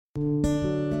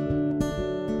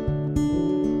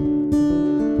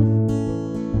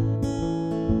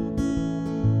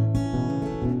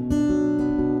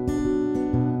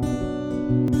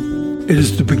It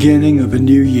is the beginning of a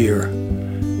new year.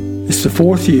 It's the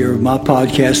fourth year of my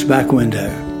podcast, Back Window.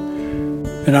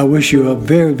 And I wish you a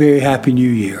very, very happy new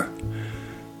year.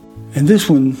 And this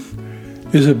one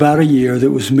is about a year that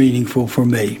was meaningful for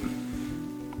me.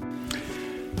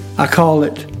 I call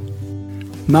it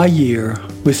My Year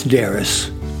with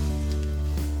Derris.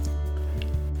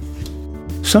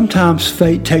 Sometimes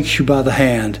fate takes you by the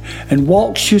hand and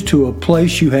walks you to a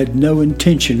place you had no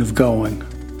intention of going.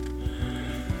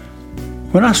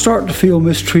 When I start to feel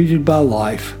mistreated by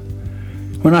life,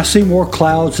 when I see more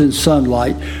clouds than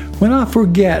sunlight, when I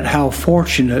forget how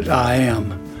fortunate I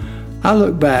am, I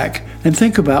look back and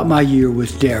think about my year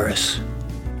with Derris.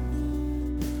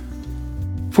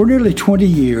 For nearly 20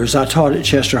 years, I taught at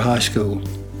Chester High School.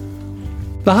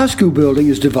 The high school building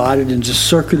is divided into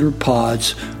circular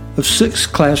pods of 6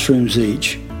 classrooms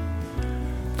each.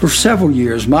 For several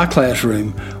years, my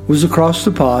classroom was across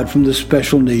the pod from the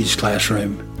special needs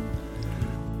classroom.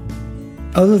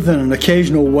 Other than an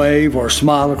occasional wave or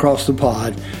smile across the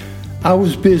pod, I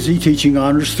was busy teaching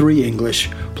Honors 3 English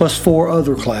plus 4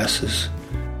 other classes.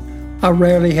 I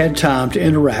rarely had time to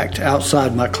interact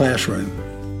outside my classroom.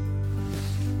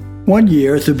 One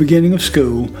year at the beginning of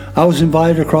school, I was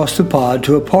invited across the pod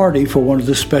to a party for one of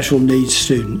the special needs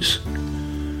students.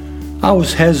 I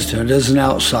was hesitant as an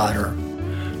outsider,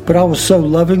 but I was so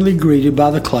lovingly greeted by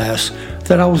the class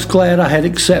that I was glad I had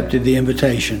accepted the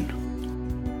invitation.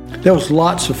 There was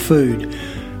lots of food,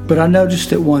 but I noticed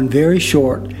that one very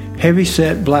short,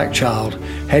 heavy-set black child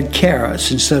had carrots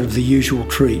instead of the usual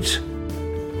treats.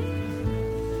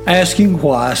 Asking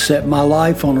why set my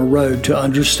life on a road to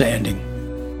understanding.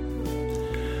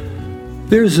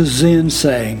 There's a Zen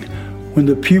saying, when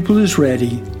the pupil is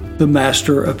ready, the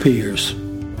master appears.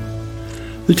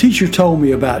 The teacher told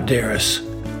me about Derris.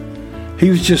 He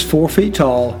was just 4 feet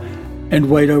tall and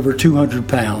weighed over 200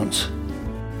 pounds.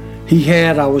 He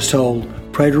had, I was told,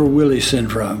 Prader-Willi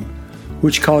syndrome,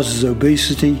 which causes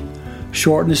obesity,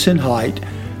 shortness in height,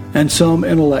 and some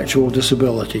intellectual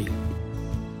disability.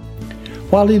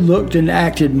 While he looked and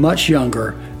acted much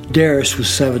younger, Derris was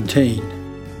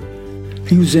 17.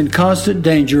 He was in constant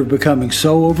danger of becoming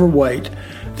so overweight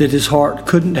that his heart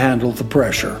couldn't handle the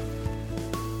pressure.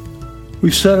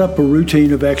 We've set up a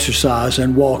routine of exercise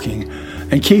and walking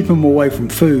and keep him away from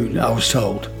food, I was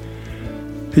told.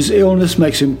 His illness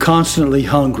makes him constantly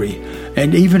hungry,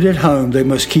 and even at home they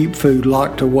must keep food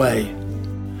locked away.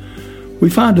 We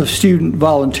find a student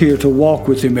volunteer to walk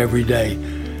with him every day,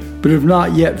 but have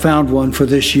not yet found one for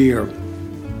this year.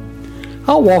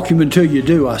 I'll walk him until you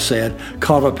do, I said,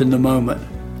 caught up in the moment.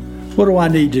 What do I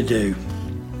need to do?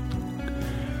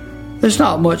 There's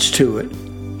not much to it.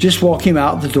 Just walk him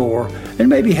out the door and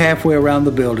maybe halfway around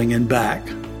the building and back.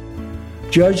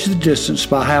 Judge the distance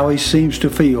by how he seems to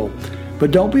feel, but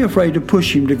don't be afraid to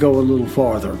push him to go a little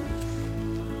farther.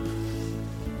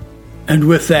 And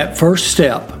with that first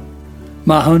step,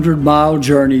 my 100-mile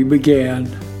journey began.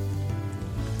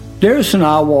 Derris and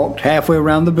I walked halfway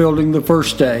around the building the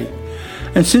first day,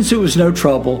 and since it was no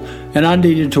trouble and I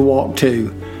needed to walk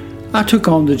too, I took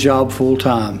on the job full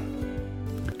time.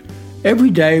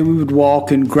 Every day we would walk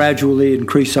and gradually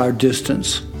increase our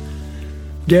distance.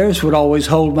 Derris would always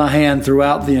hold my hand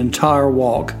throughout the entire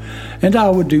walk, and I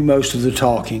would do most of the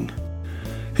talking.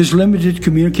 His limited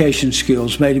communication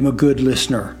skills made him a good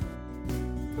listener.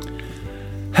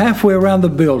 Halfway around the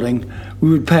building, we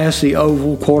would pass the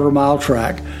oval quarter-mile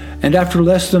track, and after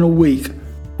less than a week,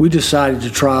 we decided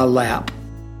to try a lap.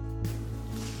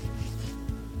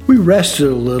 We rested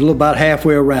a little about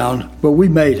halfway around, but we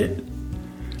made it.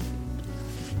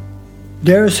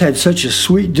 Derris had such a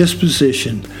sweet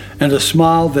disposition and a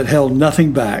smile that held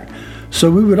nothing back,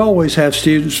 so we would always have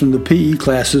students from the PE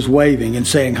classes waving and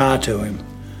saying hi to him.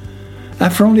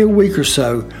 After only a week or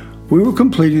so, we were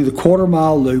completing the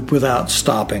quarter-mile loop without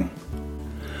stopping.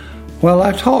 While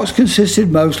our talks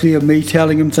consisted mostly of me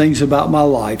telling him things about my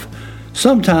life,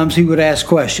 sometimes he would ask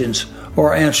questions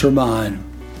or answer mine.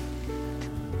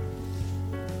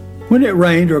 When it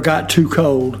rained or got too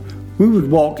cold, we would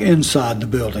walk inside the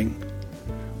building.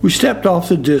 We stepped off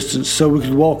the distance so we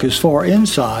could walk as far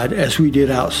inside as we did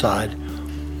outside.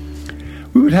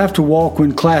 We would have to walk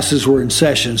when classes were in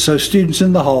session so students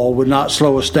in the hall would not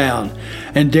slow us down,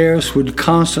 and Derris would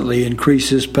constantly increase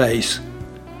his pace.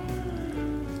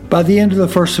 By the end of the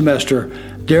first semester,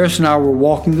 Derris and I were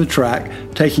walking the track,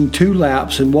 taking 2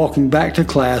 laps and walking back to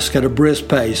class at a brisk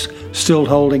pace, still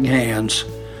holding hands.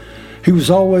 He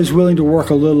was always willing to work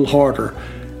a little harder,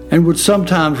 and would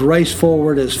sometimes race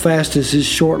forward as fast as his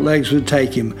short legs would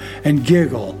take him and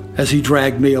giggle as he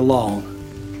dragged me along.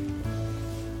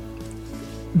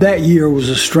 That year was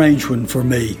a strange one for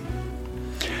me.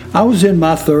 I was in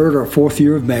my third or fourth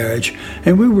year of marriage,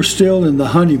 and we were still in the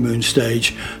honeymoon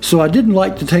stage, so I didn't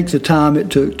like to take the time it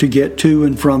took to get to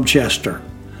and from Chester.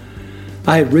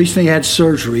 I had recently had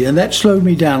surgery, and that slowed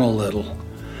me down a little.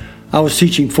 I was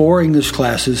teaching 4 English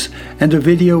classes and a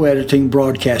video editing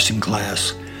broadcasting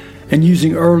class, and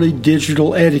using early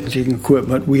digital editing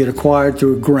equipment we had acquired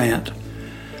through a grant.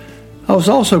 I was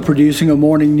also producing a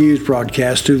morning news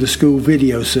broadcast through the school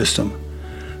video system.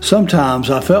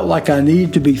 Sometimes I felt like I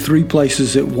needed to be 3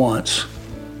 places at once.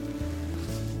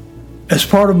 As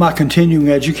part of my continuing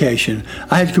education,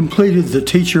 I had completed the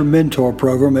Teacher Mentor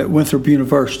program at Winthrop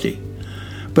University,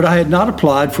 but I had not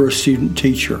applied for a student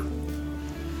teacher.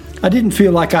 I didn't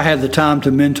feel like I had the time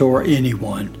to mentor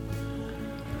anyone.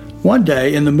 One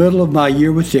day, in the middle of my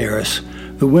year with Derris,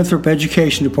 the Winthrop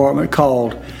Education Department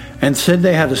called and said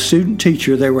they had a student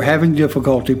teacher they were having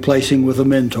difficulty placing with a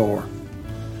mentor.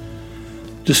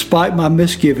 Despite my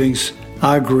misgivings,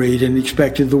 I agreed and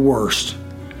expected the worst.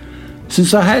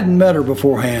 Since I hadn't met her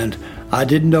beforehand, I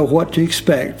didn't know what to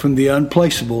expect from the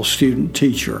unplaceable student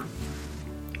teacher.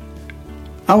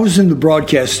 I was in the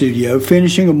broadcast studio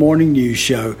finishing a morning news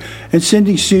show and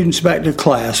sending students back to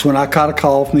class when I caught a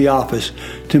call from the office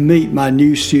to meet my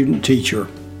new student teacher.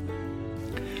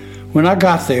 When I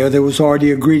got there was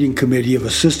already a greeting committee of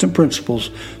assistant principals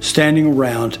standing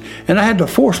around, and I had to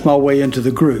force my way into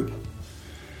the group.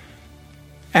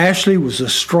 Ashley was a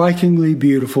strikingly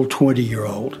beautiful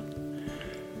 20-year-old.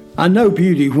 I know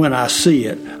beauty when I see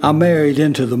it. I married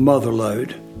into the mother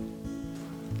lode.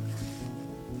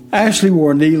 Ashley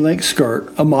wore a knee-length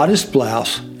skirt, a modest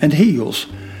blouse, and heels.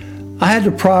 I had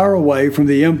to pry her away from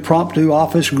the impromptu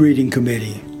office greeting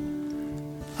committee.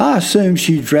 I assumed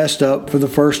she dressed up for the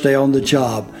first day on the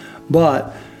job,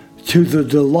 but to the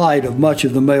delight of much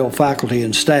of the male faculty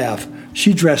and staff,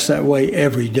 she dressed that way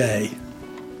every day.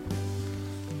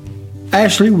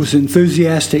 Ashley was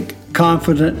enthusiastic,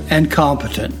 confident, and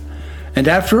competent, and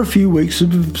after a few weeks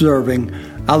of observing,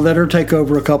 I let her take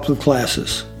over a couple of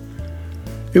classes.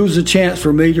 It was a chance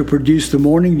for me to produce the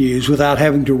morning news without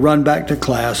having to run back to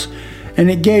class, and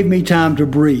it gave me time to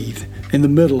breathe in the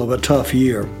middle of a tough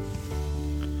year.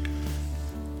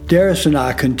 Derris and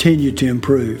I continued to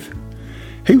improve.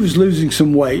 He was losing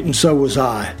some weight, and so was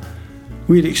I.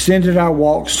 We had extended our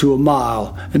walks to a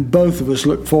mile, and both of us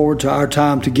looked forward to our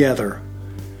time together.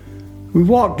 We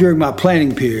walked during my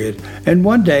planning period, and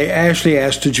one day Ashley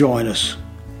asked to join us.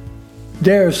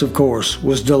 Derris, of course,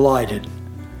 was delighted.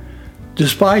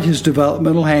 Despite his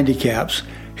developmental handicaps,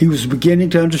 he was beginning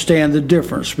to understand the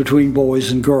difference between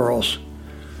boys and girls.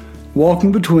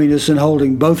 Walking between us and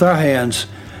holding both our hands,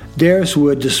 Derris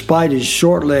would, despite his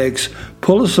short legs,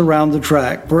 pull us around the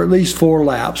track for at least 4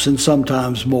 laps and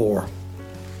sometimes more.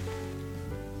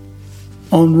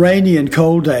 On rainy and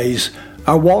cold days,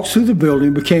 our walks through the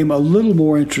building became a little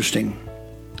more interesting.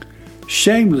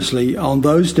 Shamelessly, on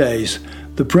those days,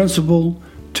 the principal,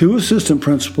 2 assistant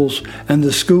principals, and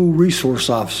the school resource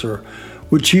officer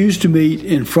would choose to meet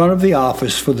in front of the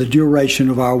office for the duration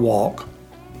of our walk.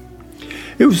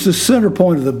 It was the center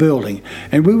point of the building,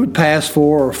 and we would pass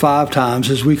 4 or 5 times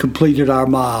as we completed our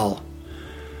mile.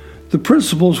 The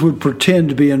principals would pretend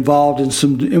to be involved in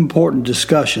some important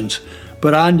discussions,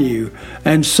 but I knew,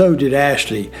 and so did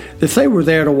Ashley, that they were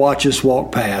there to watch us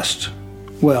walk past.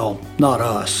 Well, not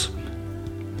us.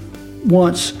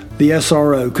 Once, the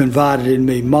SRO confided in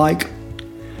me, "Mike,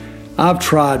 I've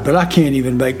tried, but I can't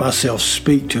even make myself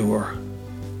speak to her."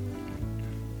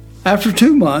 After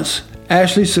 2 months,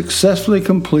 Ashley successfully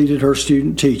completed her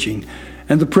student teaching,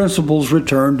 and the principals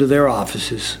returned to their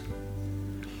offices.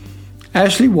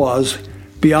 Ashley was,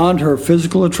 beyond her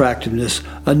physical attractiveness,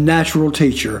 a natural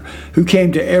teacher who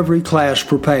came to every class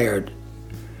prepared.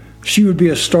 She would be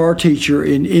a star teacher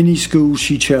in any school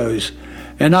she chose,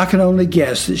 and I can only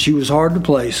guess that she was hard to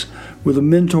place with a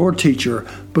mentor teacher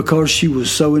because she was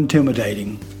so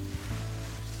intimidating.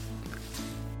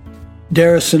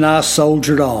 Derris and I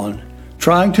soldiered on,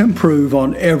 trying to improve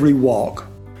on every walk.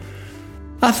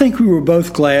 I think we were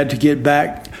both glad to get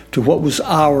back to what was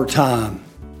our time.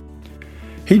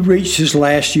 He'd reached his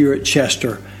last year at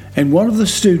Chester, and one of the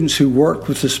students who worked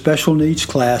with the special needs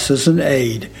class as an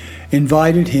aide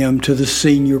invited him to the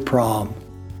senior prom.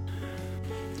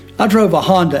 I drove a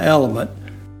Honda Element,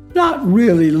 not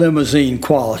really limousine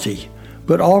quality,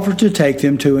 but offered to take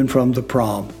them to and from the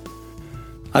prom.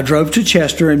 I drove to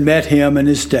Chester and met him and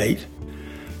his date.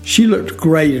 She looked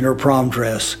great in her prom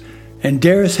dress, and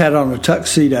Derris had on a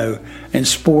tuxedo and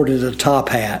sported a top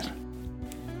hat.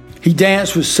 He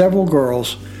danced with several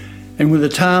girls, and when the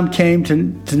time came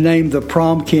to name the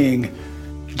prom king,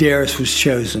 Derris was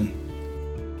chosen.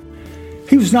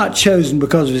 He was not chosen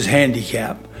because of his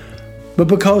handicap, but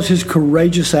because his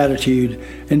courageous attitude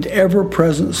and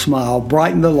ever-present smile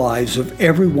brightened the lives of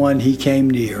everyone he came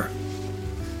near.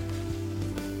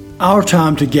 Our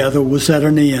time together was at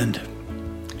an end.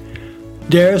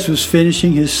 Derris was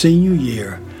finishing his senior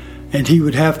year, and he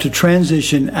would have to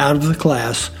transition out of the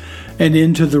class and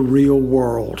into the real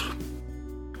world.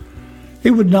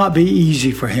 It would not be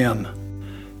easy for him,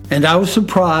 and I was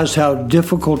surprised how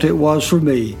difficult it was for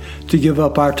me to give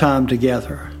up our time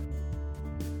together.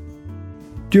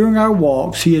 During our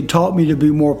walks, he had taught me to be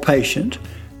more patient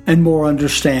and more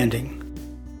understanding.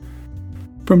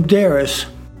 From Derris,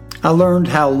 I learned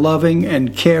how loving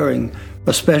and caring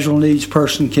a special needs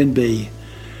person can be,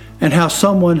 and how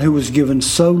someone who was given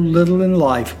so little in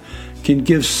life can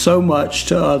give so much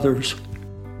to others.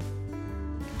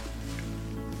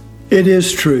 It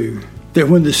is true that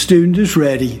when the student is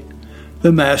ready,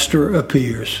 the master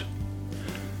appears.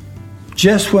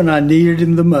 Just when I needed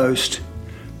him the most,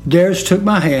 Derris took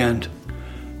my hand,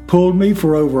 pulled me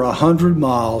for over 100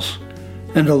 miles,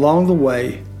 and along the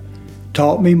way,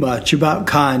 taught me much about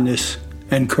kindness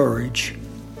and courage.